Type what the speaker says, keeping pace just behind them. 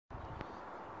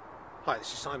Hi,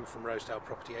 this is Simon from Rosedale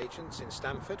Property Agents in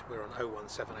Stamford. We're on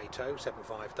 01780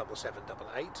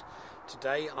 757788.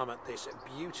 Today I'm at this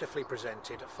beautifully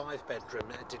presented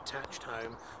 5-bedroom detached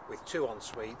home with 2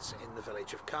 en-suites in the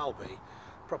village of Carlby.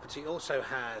 Property also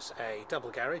has a double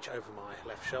garage over my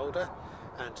left shoulder,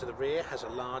 and to the rear has a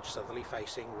large southerly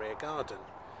facing rear garden.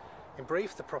 In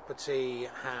brief, the property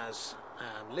has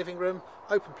living room,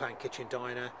 open plan kitchen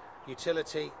diner,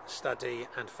 utility, study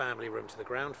and family room to the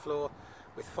ground floor,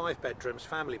 with 5 bedrooms,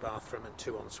 family bathroom and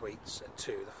 2 en-suites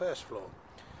to the first floor.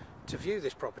 To view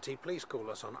this property, please call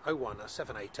us on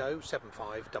 01780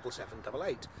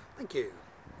 757788. Thank you.